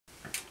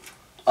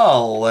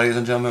Oh, ladies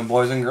and gentlemen,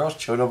 boys and girls,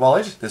 children of all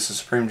ages, this is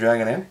Supreme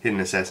Dragon and Hidden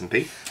Assassin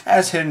P.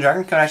 as Hidden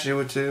Dragon, coming at you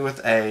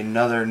with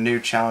another new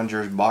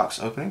Challengers box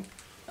opening.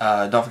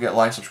 Don't forget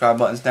like, subscribe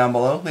buttons down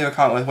below. Leave a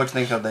comment with what you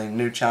think of the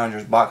new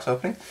Challengers box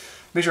opening.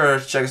 Be sure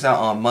to check us out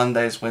on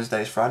Mondays,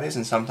 Wednesdays, Fridays,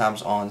 and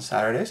sometimes on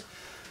Saturdays.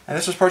 And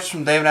this was purchased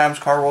from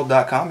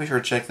DavidAdamsCardWorld.com. Be sure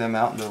to check them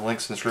out. The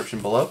links in the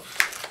description below.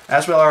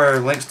 As well as our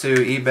links to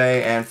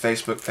eBay and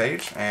Facebook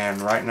page. And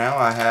right now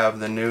I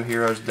have the new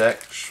Heroes deck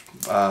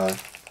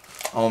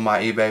on my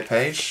eBay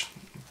page.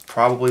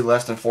 Probably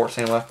less than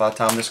 14 left by the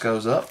time this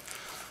goes up.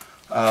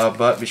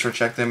 But be sure to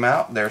check them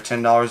out. They're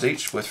 $10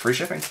 each with free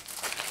shipping.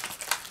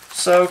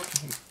 So,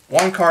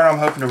 one card I'm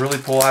hoping to really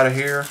pull out of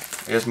here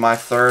is my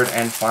third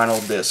and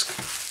final disc.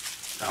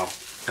 Oh.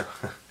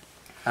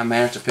 I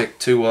managed to pick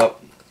two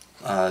up,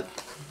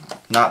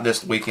 not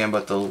this weekend,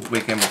 but the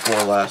weekend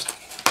before last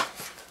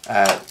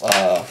at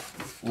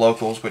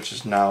Locals, which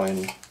is now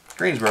in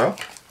Greensboro.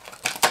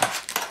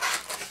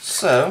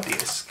 So,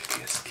 Disc.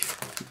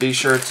 be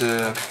sure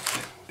to,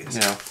 Disc. you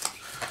know,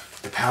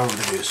 The power of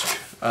the disc.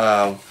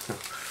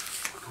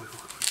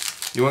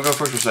 You want to go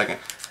first or second?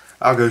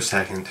 I'll go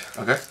second.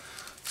 Okay.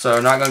 So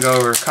not going to go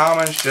over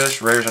commons,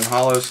 just rares and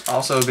hollows.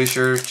 Also be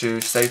sure to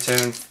stay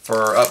tuned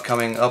for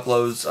upcoming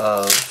uploads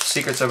of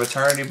Secrets of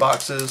Eternity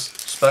boxes,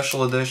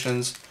 special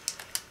editions,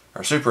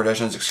 or super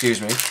editions,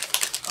 excuse me.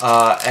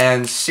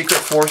 And Secret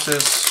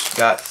Forces,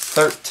 got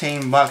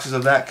 13 boxes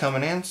of that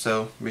coming in,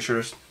 so be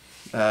sure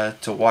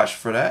to watch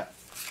for that.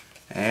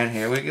 And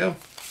here we go.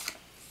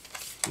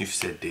 You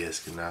said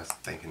disc and I was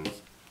thinking...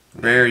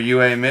 Rare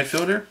UA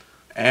midfielder.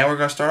 And we're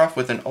going to start off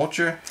with an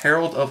Ultra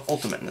Herald of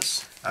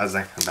Ultimateness. I was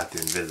thinking about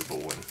the invisible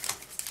one.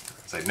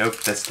 I was like,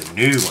 nope, that's the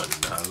new one.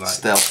 And I was like,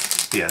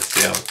 Stealth. Yeah,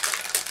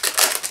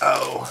 stealth.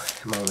 Oh,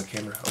 am I on the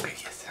camera? Okay,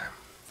 yes.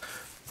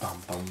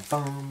 Bum bum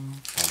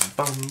bum bum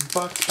bum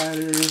box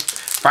fighter,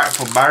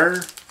 frightful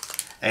bar,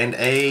 and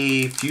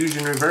a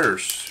fusion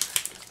reverse.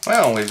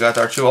 Well, we've got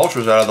our two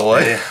Ultras out of the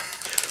way. Yeah.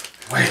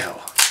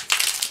 Well,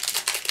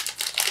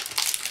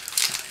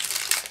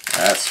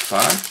 That's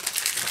fine.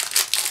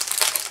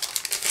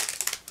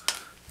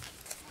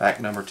 Pack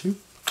number 2.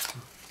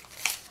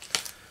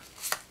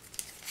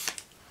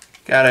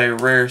 Got a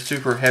rare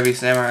super heavy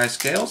samurai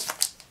scales.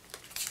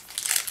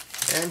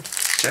 and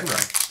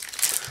samurai.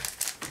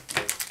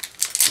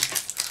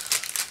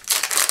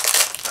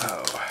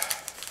 Oh.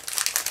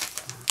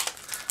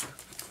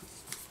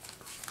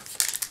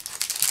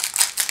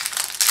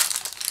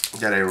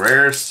 Got a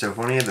rare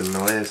Symphonia de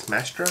Meleus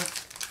Maestra.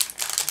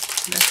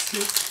 That's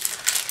it.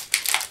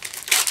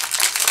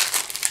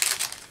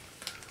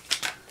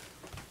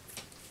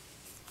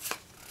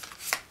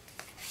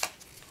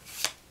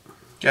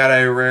 Got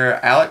a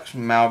rare Alex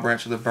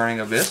Malbranch of the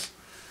Burning Abyss.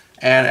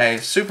 And a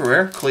super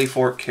rare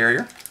Cleafort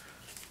Carrier.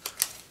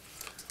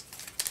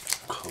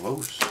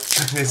 Close.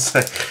 It's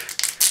like,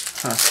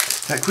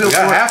 that We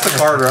got half the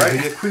card right.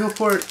 Yeah,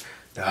 Cleafort.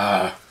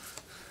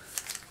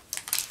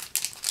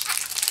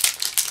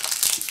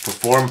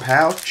 Perform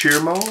Pow,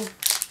 Cheermole,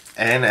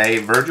 and a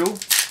Virgil,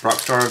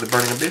 Rockstar of the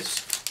Burning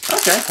Abyss.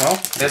 Okay,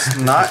 well, it's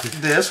not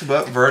this,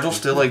 but Virgil's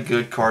still a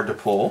good card to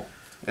pull.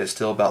 It's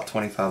still about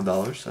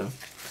 $25, so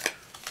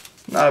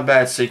not a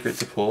bad secret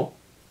to pull.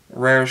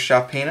 Rare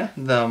Shapina,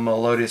 the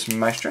Melodious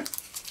Maestra.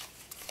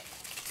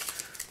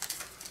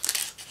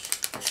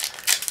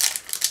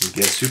 And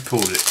guess who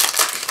pulled it?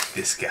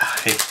 This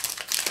guy.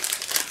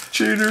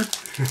 Cheater.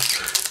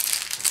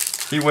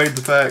 He weighed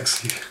the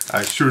packs.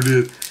 I sure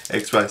did.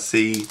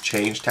 XYZ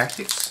Change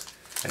Tactics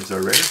as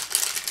our rare.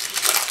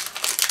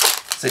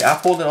 See, I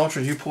pulled an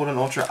Ultra, you pulled an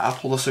Ultra, I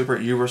pulled a Super,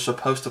 you were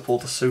supposed to pull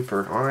the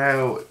Super.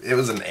 Well, it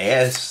was an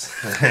S.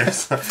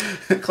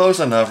 Close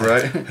enough,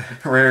 right?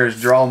 Rare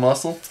is Draw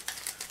Muscle.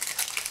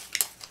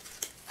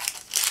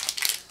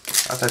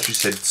 I thought you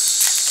said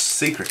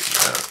secret,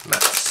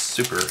 not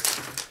super.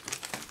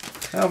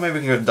 Oh, maybe we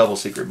can go to double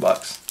secret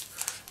box.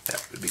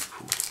 That would be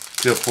cool.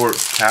 Clearport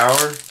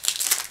Power.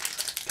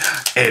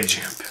 Edge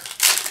Imp.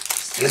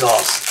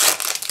 Seagulls.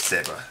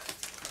 Seba.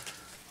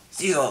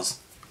 Seagulls.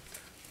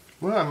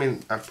 Well, I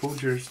mean, I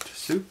pulled yours to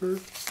super.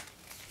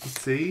 Let's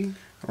see.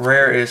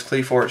 Rare is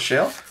Cleafort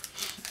Shell.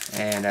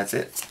 And that's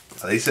it.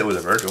 At least it was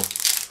a Virgil.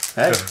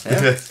 Hey,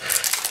 yeah.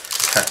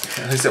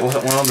 At least it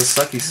wasn't one of the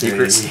sucky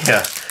secrets.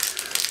 Yeah.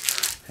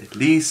 At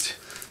least.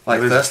 Like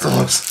it was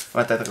Festivals.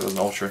 I thought it was an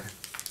Ultra.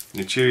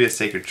 Nucheria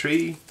Sacred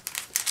Tree.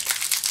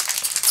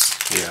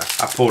 Yeah,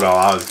 I pulled all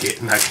I was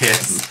getting, I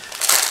guess.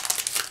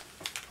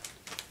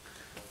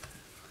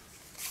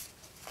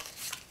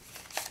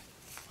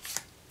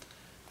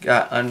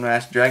 Got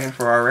Unmasked Dragon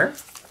for our rare.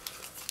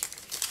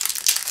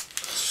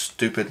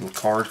 Stupid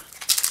card.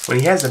 When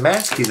he has a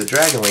mask, he's a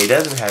dragon. When he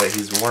doesn't have it,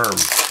 he's a worm.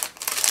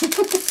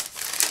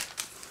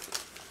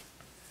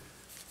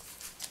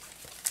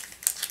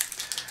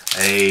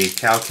 A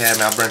Calcad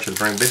Malbranch of the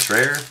Burning Abyss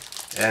rare.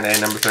 And a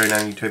number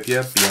 39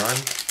 Utopia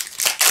Beyond.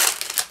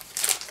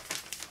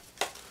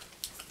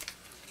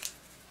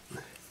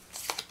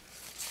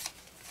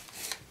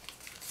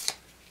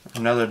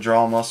 Another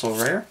Draw Muscle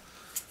rare.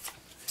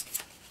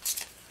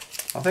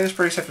 I think it's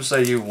pretty safe to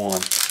say you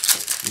won.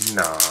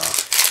 Nah.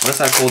 What's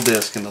that full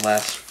disc in the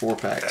last 4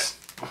 packs?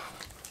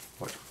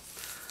 What?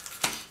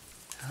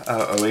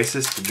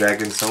 Oasis, the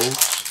Dragon Souls.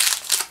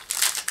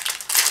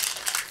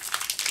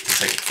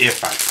 It's like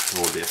if I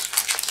full disc.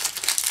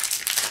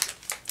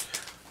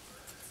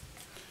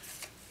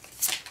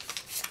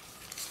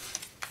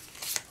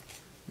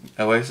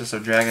 Oasis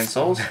of Dragon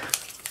Souls.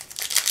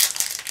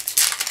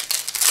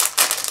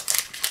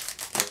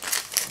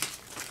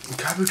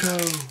 Kabuto.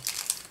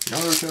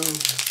 Naruto.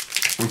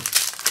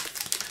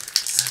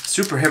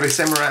 Super Heavy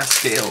Samurai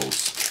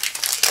Scales.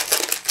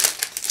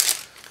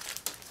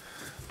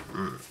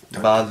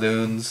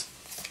 Balloons.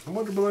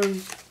 Wonder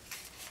Balloon.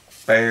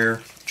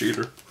 Bear.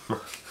 Cheater.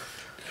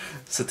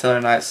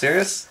 Satellar Knight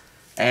Sirius.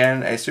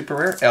 And a super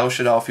rare El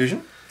Shaddai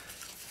Fusion.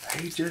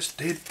 He just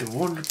did the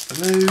Wonder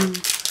Balloon.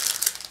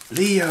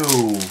 Leo.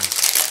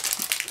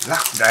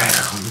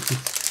 Lockdown.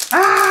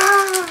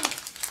 Ah!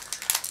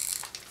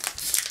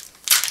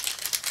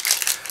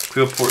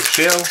 Quillport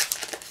Shell.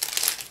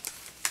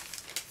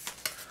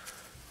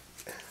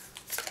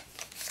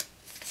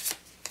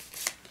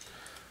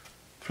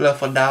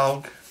 Fluffy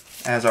Dog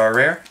as our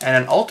rare.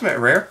 And an ultimate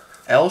rare,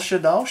 El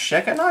Shaddai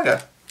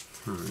Shekanaga.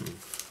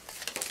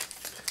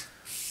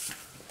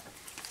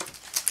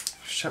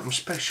 Something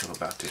special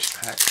about this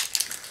pack.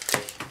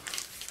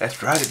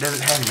 That's right, it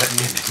doesn't have nothing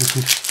in it.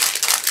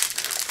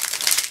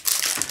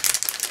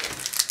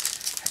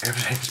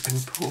 Everything's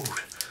been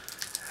pulled.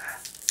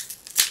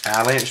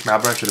 Al Lynch, my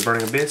branch of the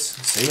Burning Abyss.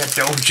 See, I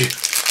told you.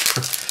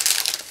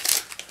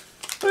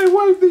 They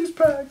waved these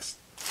packs.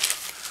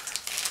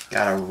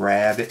 Got a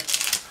rabbit.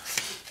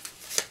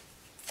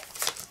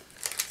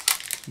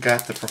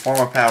 Got the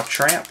Performer Pal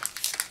Tramp.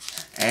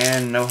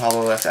 And no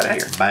hollow left out of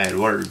here. Bad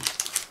word.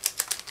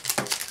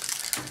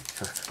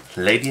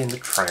 Lady and the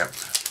Tramp.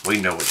 We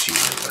know what she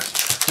was.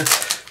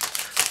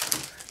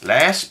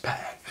 Last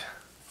pack.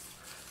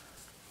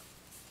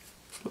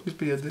 Please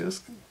be a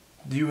disc.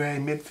 UA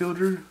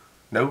midfielder.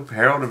 No,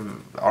 Herald of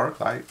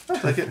Arclight. I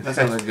think it. That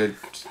sounds like a good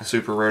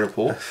super rare to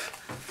pull.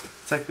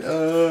 It's like,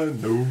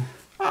 no.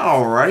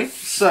 Alrighty.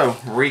 So,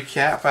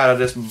 recap out of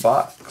this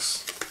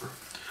box.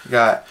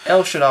 Got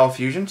El Shaddai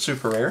Fusion,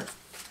 super rare.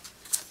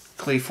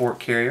 Cleefort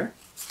Carrier.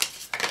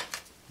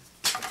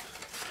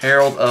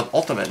 Herald of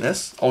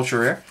Ultimateness, ultra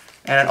rare.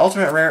 And an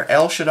ultimate rare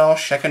El Shaddai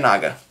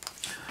Shekanaga.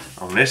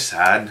 On this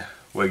side,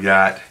 we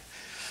got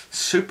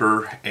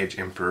Super Edge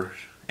Emperor,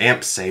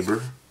 Amp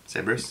Saber,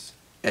 Cerberus,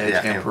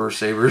 Edge Emperor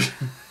Sabers.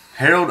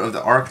 Herald of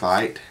the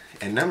Arclight,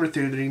 and number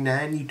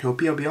 339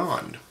 Utopia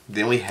Beyond.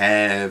 Then we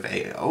have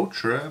a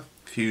Ultra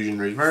Fusion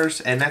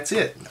Reverse, and that's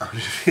it.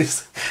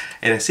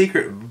 And a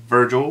Secret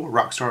Virgil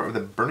Rockstar of the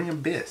Burning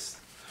Abyss.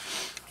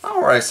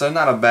 Alright, so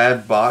not a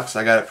bad box.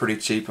 I got it pretty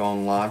cheap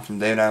online from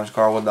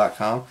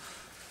DaveAdamsCarwood.com.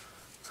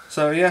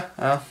 So yeah,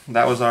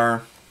 that was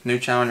our new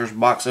Challengers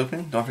box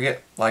opening. Don't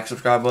forget, like,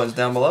 subscribe buttons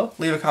down below.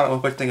 Leave a comment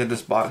with what you think of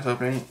this box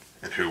opening.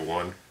 And who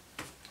won?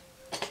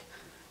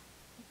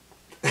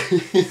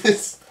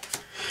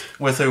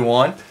 With who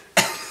won.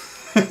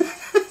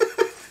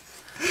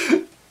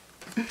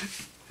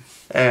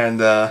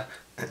 And I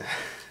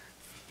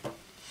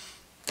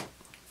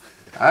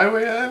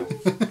win.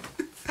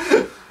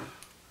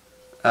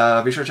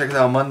 Be sure to check us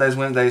out on Mondays,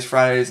 Wednesdays,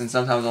 Fridays, and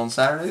sometimes on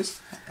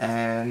Saturdays.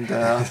 And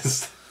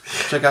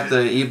check out the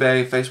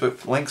eBay,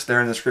 Facebook links there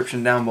in the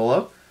description down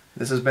below.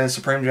 This has been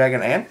Supreme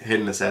Dragon and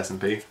Hidden Assassin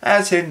P.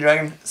 as Hidden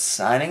Dragon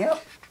signing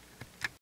out.